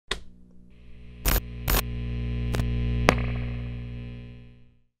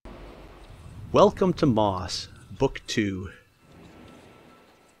Welcome to Moss, Book 2.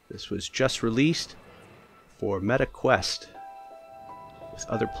 This was just released for Meta Quest, with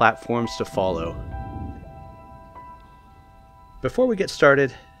other platforms to follow. Before we get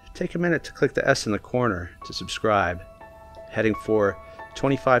started, take a minute to click the S in the corner to subscribe. Heading for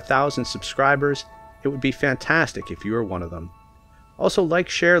 25,000 subscribers, it would be fantastic if you were one of them. Also like,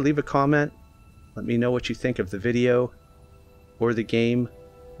 share, leave a comment. Let me know what you think of the video, or the game,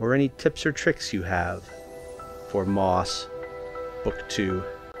 or any tips or tricks you have for Moss, Book 2.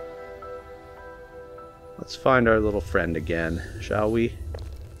 Let's find our little friend again, shall we?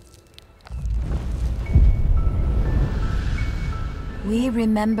 We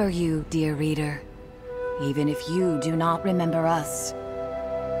remember you, dear reader, even if you do not remember us.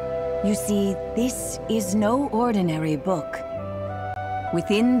 You see, this is no ordinary book.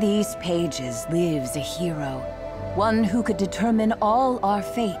 Within these pages lives a hero, one who could determine all our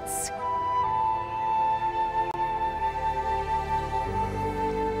fates.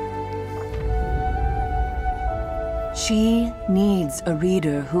 She needs a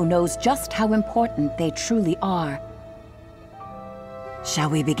reader who knows just how important they truly are. Shall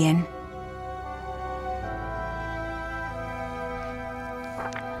we begin?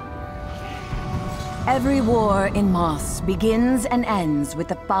 Every war in Moss begins and ends with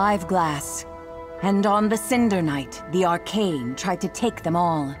the Five Glass. And on the Cinder Night, the Arcane tried to take them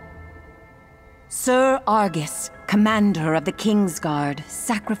all. Sir Argus, commander of the King's Guard,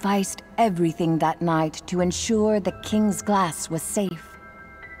 sacrificed everything that night to ensure the King's Glass was safe.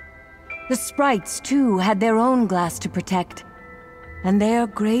 The Sprites, too, had their own glass to protect, and their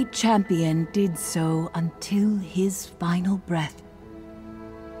great champion did so until his final breath.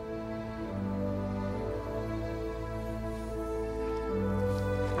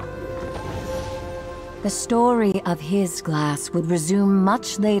 The story of his glass would resume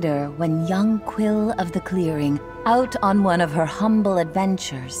much later when young Quill of the Clearing, out on one of her humble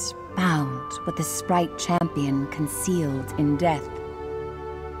adventures, found what the Sprite champion concealed in death.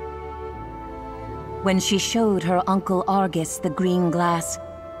 When she showed her uncle Argus the green glass,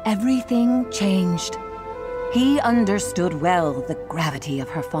 everything changed. He understood well the gravity of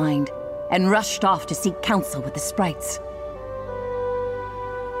her find, and rushed off to seek counsel with the Sprites.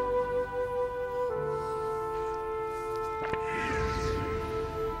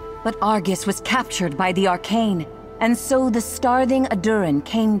 But Argus was captured by the Arcane, and so the Starthing Adurin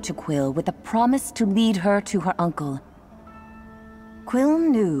came to Quill with a promise to lead her to her uncle. Quill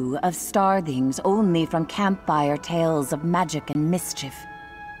knew of Starthings only from campfire tales of magic and mischief.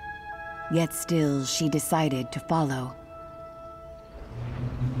 Yet still she decided to follow.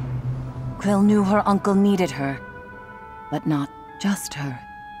 Quill knew her uncle needed her, but not just her.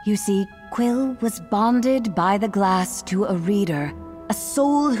 You see, Quill was bonded by the glass to a reader, a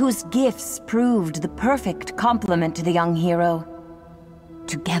soul whose gifts proved the perfect complement to the young hero.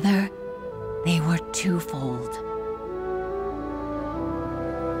 Together, they were twofold.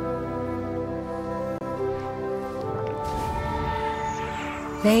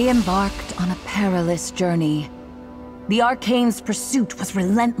 They embarked on a perilous journey. The Arcane's pursuit was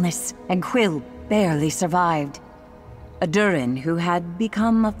relentless, and Quill barely survived. Adurin, who had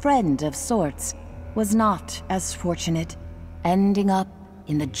become a friend of sorts, was not as fortunate, ending up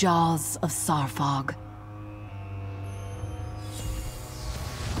in the jaws of Sarfog.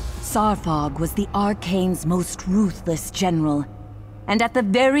 Sarfog was the Arcane's most ruthless general, and at the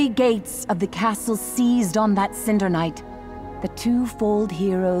very gates of the castle seized on that Cinder Night, the twofold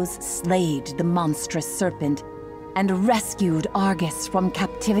heroes slayed the monstrous serpent and rescued Argus from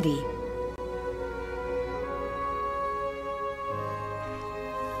captivity.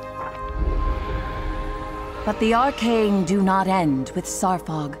 But the Arcane do not end with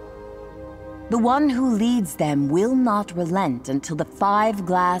Sarfog. The one who leads them will not relent until the Five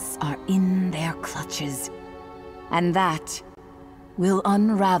Glass are in their clutches. And that will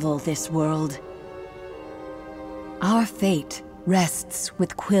unravel this world. Our fate rests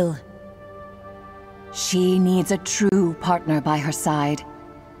with Quill. She needs a true partner by her side.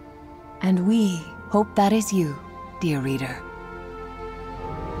 And we hope that is you, dear reader.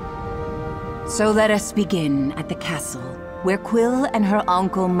 So let us begin at the castle, where Quill and her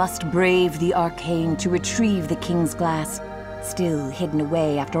uncle must brave the Arcane to retrieve the King's Glass, still hidden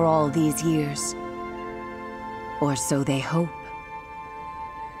away after all these years. Or so they hope.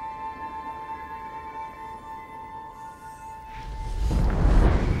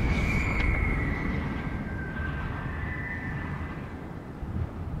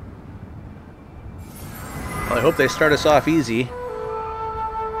 Well, I hope they start us off easy.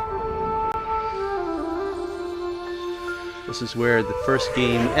 This is where the first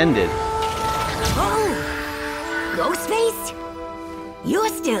game ended. Ghostface? You're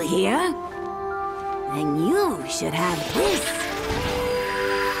still here? Then you should have this.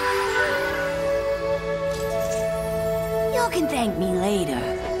 You can thank me later.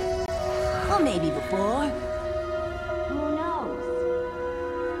 Or maybe before. Who knows?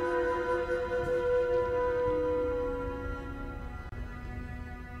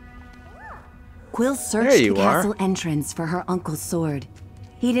 Quill searched the castle entrance for her uncle's sword.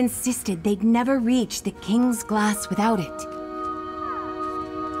 He'd insisted they'd never reach the king's glass without it.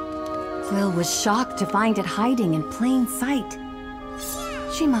 Quill was shocked to find it hiding in plain sight.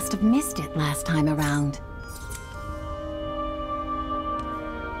 She must have missed it last time around.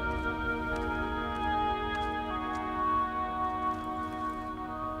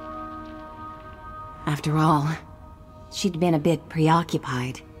 After all, she'd been a bit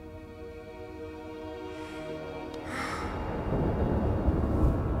preoccupied.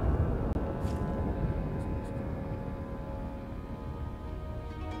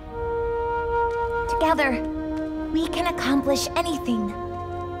 Together, we can accomplish anything,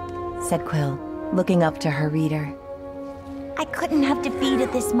 said Quill, looking up to her reader. I couldn't have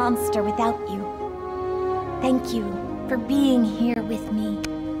defeated this monster without you. Thank you for being here with me.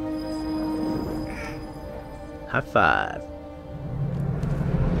 High five.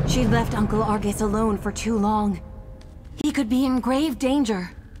 She'd left Uncle Argus alone for too long. He could be in grave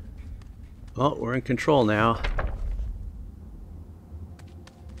danger. Well, we're in control now.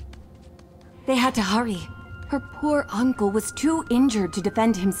 They had to hurry. Her poor uncle was too injured to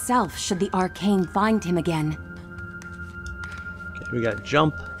defend himself should the arcane find him again. Okay, we got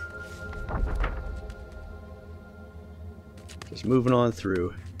jump. Just moving on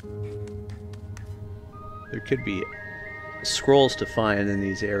through. There could be scrolls to find in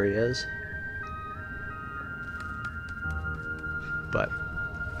these areas. But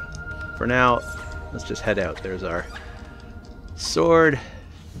for now, let's just head out. There's our sword.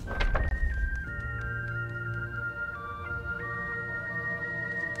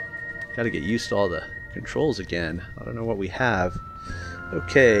 Gotta get used to all the controls again. I don't know what we have.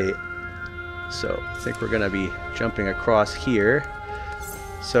 Okay, so I think we're gonna be jumping across here.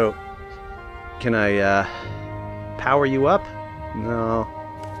 So, can I power you up? No.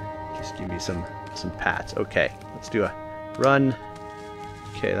 Just give me some pats. Okay, let's do a run.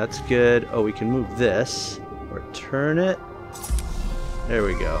 Okay, that's good. Oh, we can move this or turn it. There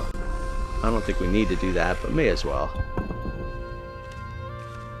we go. I don't think we need to do that, but may as well.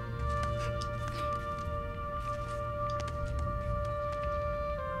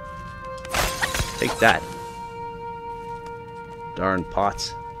 Take that. Darn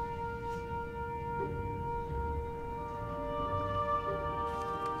pots.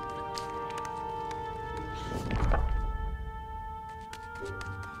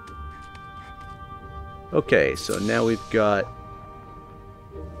 Okay, so now we've got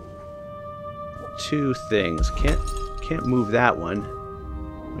two things. Can't move that one.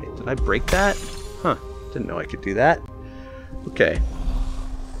 Wait, did I break that? Huh, didn't know I could do that. Okay.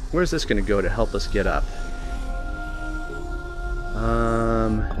 Where's this gonna go to help us get up?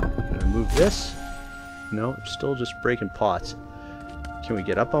 Gonna move this? No, still just breaking pots. Can we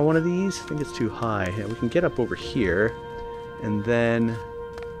get up on one of these? I think it's too high. Yeah, we can get up over here. And then...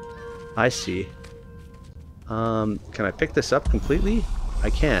 I see. Can I pick this up completely? I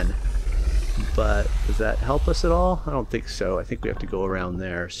can. But does that help us at all? I don't think so. I think we have to go around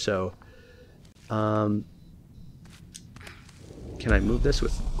there. So, can I move this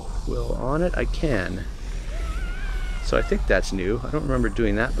with Quill on it? I can. So I think that's new. I don't remember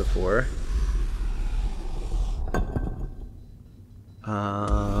doing that before.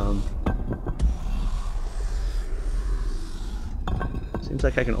 Seems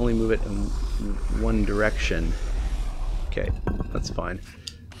like I can only move it in one direction. Okay, that's fine.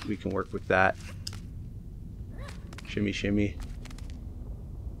 We can work with that. Shimmy, shimmy.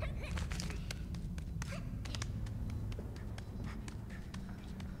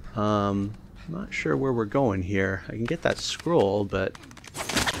 Not sure where we're going here. I can get that scroll, but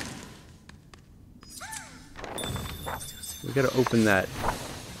we gotta open that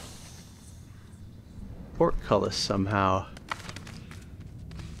portcullis somehow.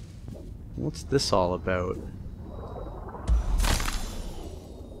 What's this all about?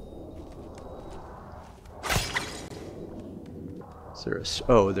 Is there a...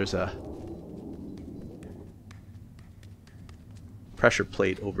 Oh, there's a pressure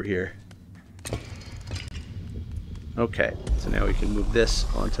plate over here. Okay, so now we can move this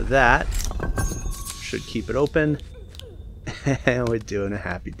onto that. Should keep it open. And we're doing a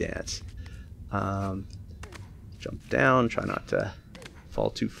happy dance. Jump down, try not to fall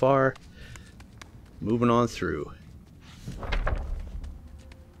too far. Moving on through.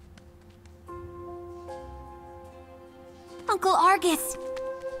 Uncle Argus!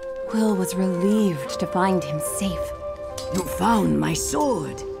 Quill was relieved to find him safe. You found my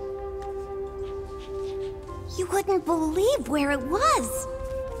sword. You wouldn't believe where it was.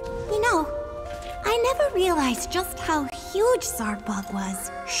 You know, I never realized just how huge Zartbog was.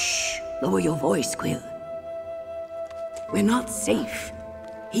 Shh! Lower your voice, Quill. We're not safe.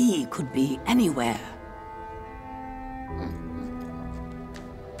 He could be anywhere.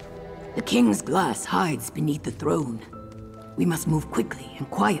 The king's glass hides beneath the throne. We must move quickly and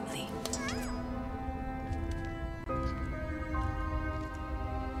quietly.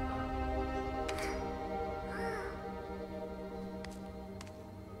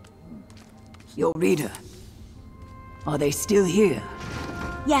 Your reader. Are they still here?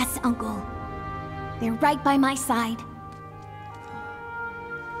 Yes, Uncle. They're right by my side.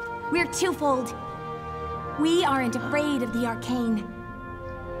 We're twofold. We aren't afraid of the arcane.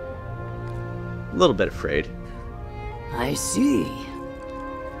 A little bit afraid. I see.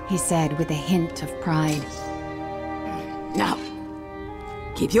 He said with a hint of pride. Now,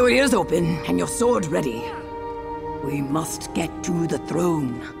 keep your ears open and your sword ready. We must get to the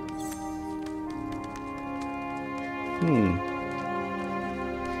throne.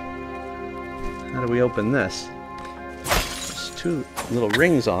 How do we open this? There's two little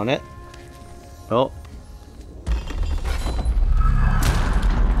rings on it. Oh.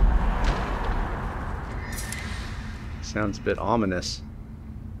 Sounds a bit ominous.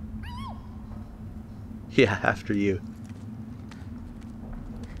 Yeah, after you.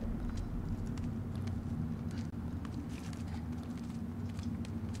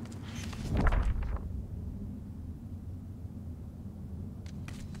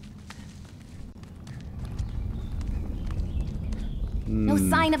 No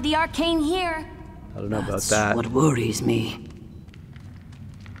sign of the arcane here. I don't know about That's that. what worries me.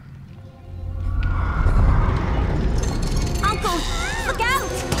 Uncle, look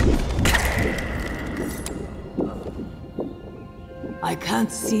out! I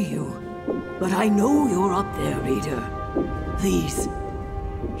can't see you, but I know you're up there, Reader. Please,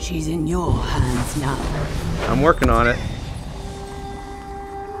 she's in your hands now. I'm working on it.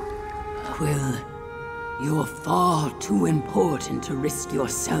 Quill, you're far too important to risk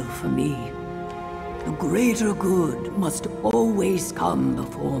yourself for me. The greater good must always come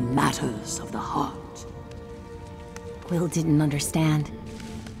before matters of the heart. Quill didn't understand.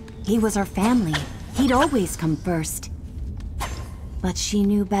 He was our family. He'd always come first. But she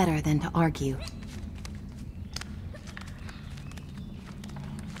knew better than to argue.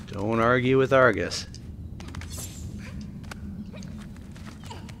 Don't argue with Argus.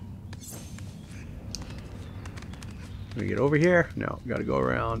 Can we get over here? No, gotta go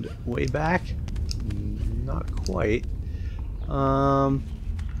around way back. Not quite.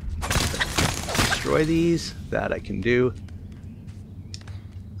 Destroy these. That I can do.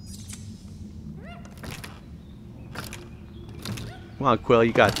 Come on, Quill,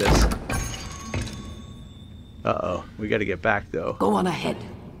 you got this. Uh-oh, we gotta get back though. Go on ahead.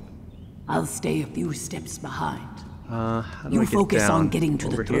 I'll stay a few steps behind. How do You I get focus down? on getting to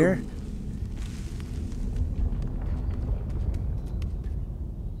Over the here? throne.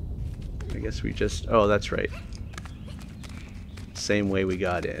 I guess we just... Oh, that's right. Same way we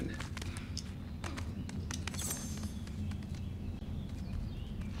got in.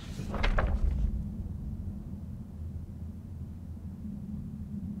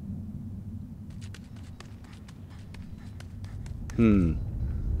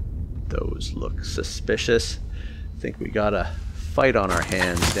 Those look suspicious. Think we got a fight on our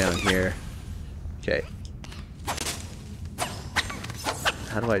hands down here. Okay.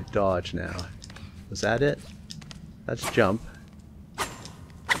 How do I dodge now? Was that it? That's jump.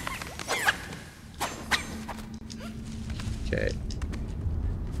 Okay.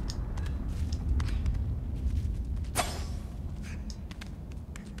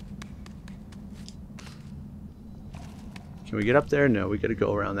 Can we get up there? No, we gotta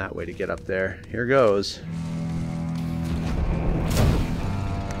go around that way to get up there. Here goes.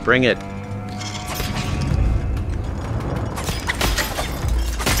 Bring it.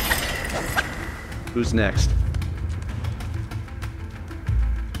 Who's next?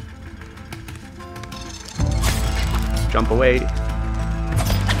 Jump away.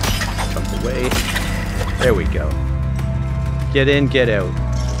 Jump away. There we go. Get in, get out.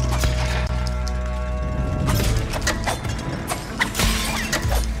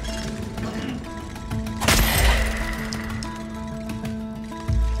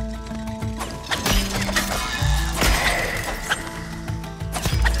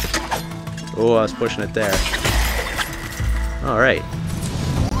 Oh, I was pushing it there. Alright.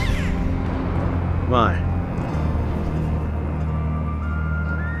 Come on.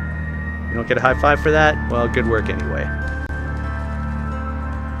 You don't get a high five for that? Well, good work anyway.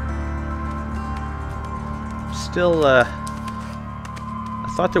 Still, I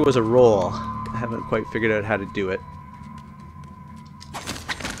thought there was a roll. I haven't quite figured out how to do it.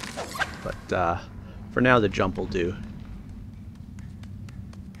 But, for now, the jump will do.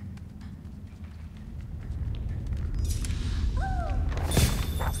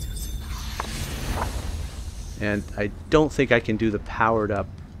 And I don't think I can do the powered up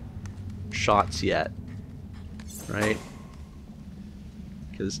shots yet, right?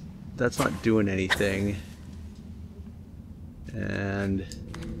 Because that's not doing anything. And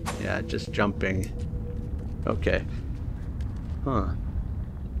yeah, just jumping. Okay. Huh.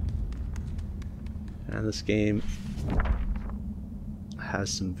 And this game has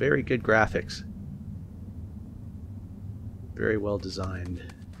some very good graphics. Very well designed.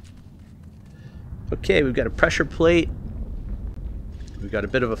 Okay, we've got a pressure plate. We've got a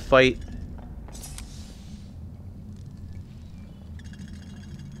bit of a fight.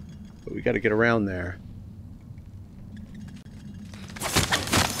 But we got to get around there.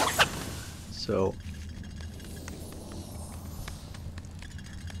 So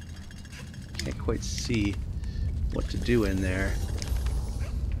can't quite see what to do in there.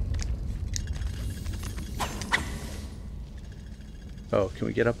 Oh, can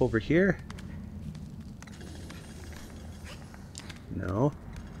we get up over here? No.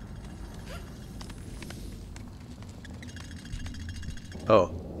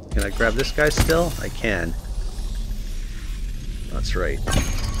 Oh, can I grab this guy still? I can. That's right.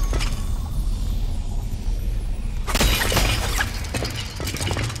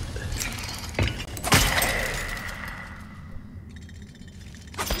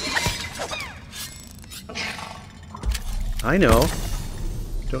 I know.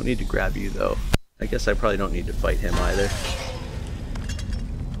 Don't need to grab you though. I guess I probably don't need to fight him either.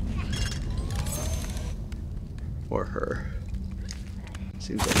 Or her.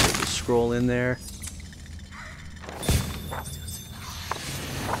 Seems like there's a scroll in there.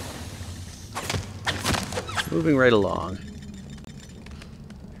 Moving right along.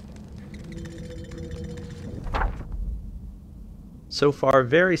 So far,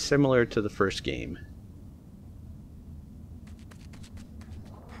 very similar to the first game.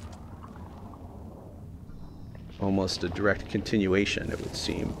 Almost a direct continuation, it would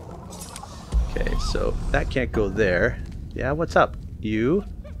seem. Okay, so that can't go there. Yeah, what's up? You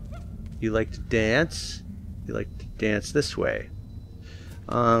like to dance? You like to dance this way.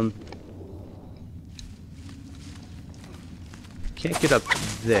 Can't get up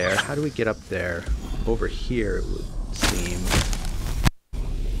there. How do we get up there? Over here, it would seem.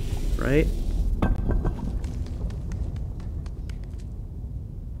 Right?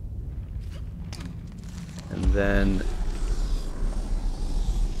 And then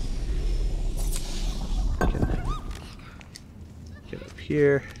I can get up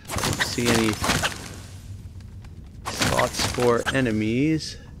here. I don't see any spots for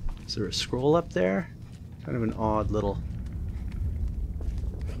enemies. Is there a scroll up there? Kind of an odd little...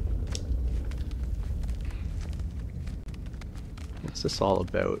 What's this all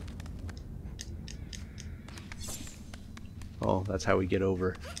about? Oh, that's how we get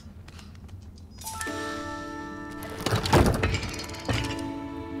over.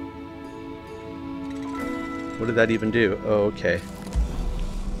 What did that even do? Oh, okay.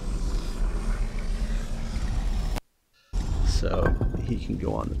 So he can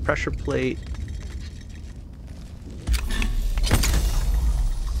go on the pressure plate.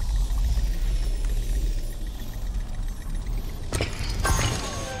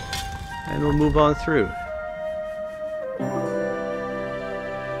 And we'll move on through.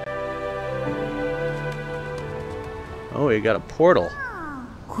 Oh, you got a portal.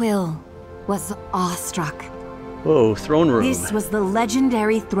 Quill was awestruck. Whoa, throne room. This was the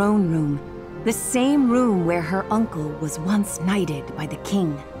legendary throne room. The same room where her uncle was once knighted by the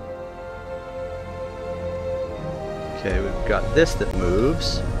king. Okay, we've got this that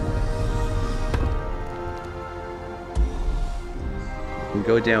moves. We can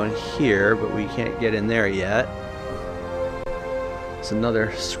go down here, but we can't get in there yet. There's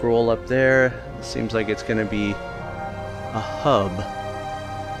another scroll up there. It seems like it's going to be a hub.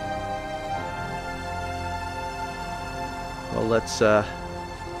 Well, let's go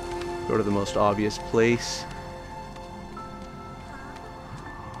to the most obvious place.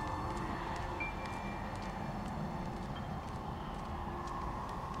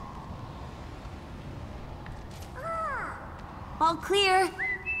 All clear,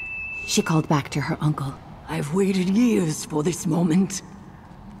 she called back to her uncle. I've waited years for this moment.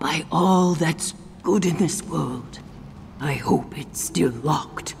 By all that's good in this world, I hope it's still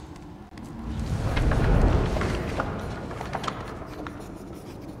locked.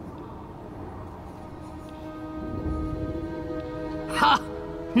 Ha!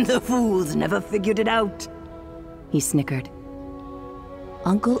 The fools never figured it out. He snickered.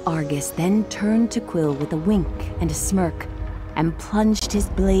 Uncle Argus then turned to Quill with a wink and a smirk, and plunged his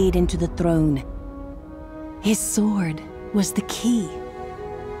blade into the throne. His sword was the key.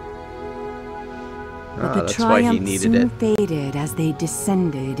 But the triumph soon faded as they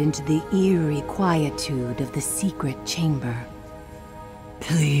descended into the eerie quietude of the secret chamber.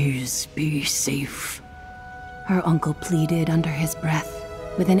 Please be safe, her uncle pleaded under his breath,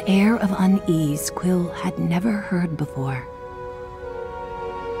 with an air of unease Quill had never heard before.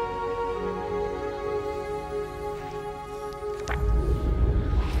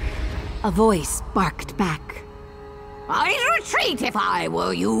 A voice barked back. I'd retreat if I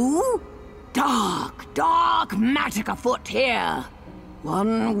were you. Dark magic afoot here.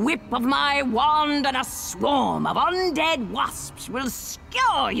 One whip of my wand and a swarm of undead wasps will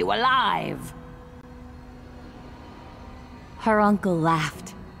skewer you alive. Her uncle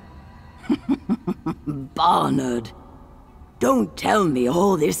laughed. Barnard, don't tell me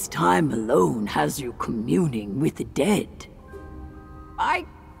all this time alone has you communing with the dead. I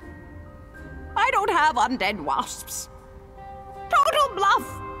don't have undead wasps. Total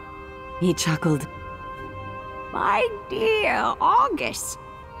bluff. He chuckled. My dear Argus,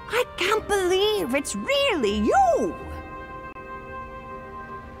 I can't believe it's really you.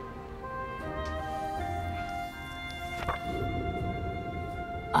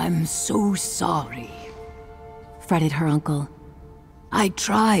 I'm so sorry, fretted her uncle. I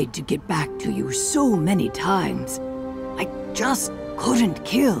tried to get back to you so many times. I just couldn't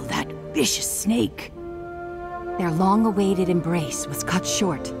kill that vicious snake. Their long-awaited embrace was cut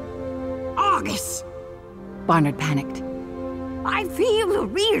short. Argus! Barnard panicked. I feel the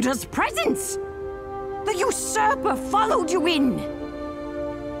reader's presence! The usurper followed you in!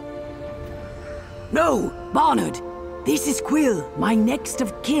 No, Barnard! This is Quill, my next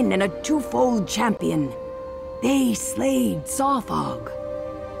of kin and a twofold champion. They slayed Sawfog.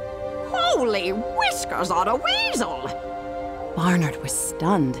 Holy whiskers on a weasel! Barnard was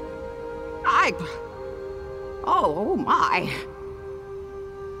stunned. Oh my.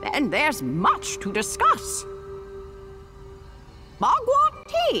 Then there's much to discuss. Mugwort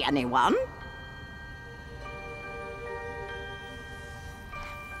tea, anyone?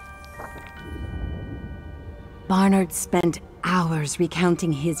 Barnard spent hours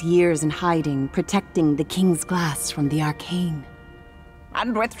recounting his years in hiding, protecting the King's Glass from the arcane.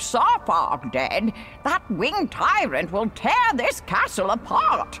 And with Sawfog dead, that winged tyrant will tear this castle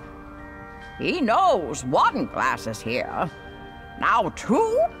apart. He knows one glass is here. Now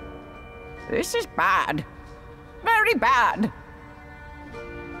two? This is bad. Very bad.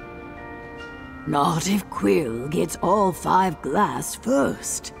 Not if Quill gets all 5 glass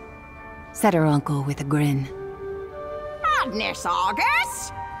first, said her uncle with a grin. Madness,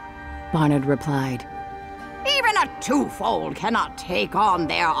 Argus! Barnard replied. Even a twofold cannot take on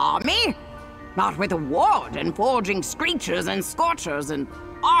their army. Not with a warden forging screechers and scorchers and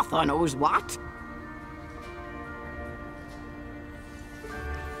Arthur knows what.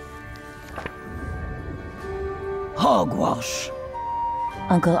 Hogwash,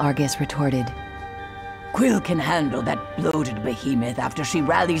 Uncle Argus retorted. Quill can handle that bloated behemoth after she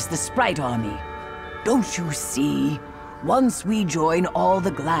rallies the Sprite army. Don't you see? Once we join all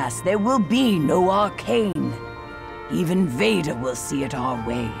the glass, there will be no arcane. Even Vader will see it our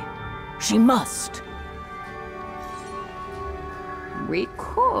way. She must. We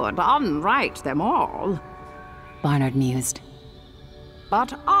could unwrite them all, Barnard mused.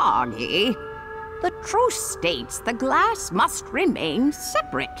 But Argy, the truce states the glass must remain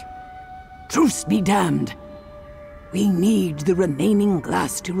separate. Truce be damned. We need the remaining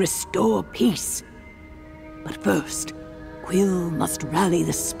glass to restore peace. But first, Quill must rally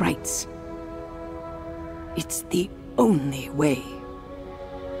the sprites. It's the only way.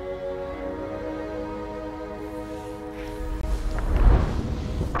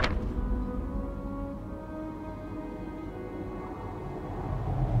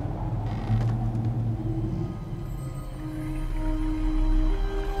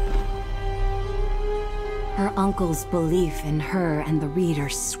 Her uncle's belief in her and the reader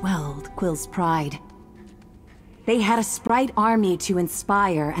swelled Quill's pride. They had a Sprite army to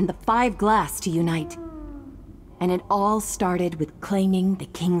inspire and the 5 glass to unite. And it all started with claiming the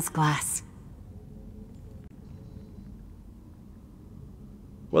King's Glass.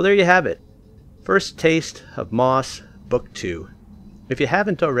 Well, there you have it. First Taste of Moss, Book 2. If you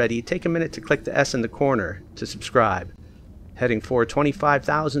haven't already, take a minute to click the S in the corner to subscribe. Heading for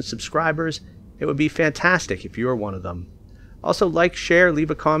 25,000 subscribers, it would be fantastic if you were one of them. Also like, share,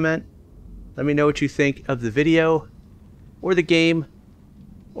 leave a comment. Let me know what you think of the video, or the game,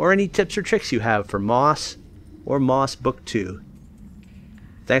 or any tips or tricks you have for Moss or Moss Book 2.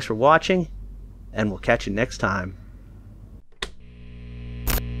 Thanks for watching, and we'll catch you next time.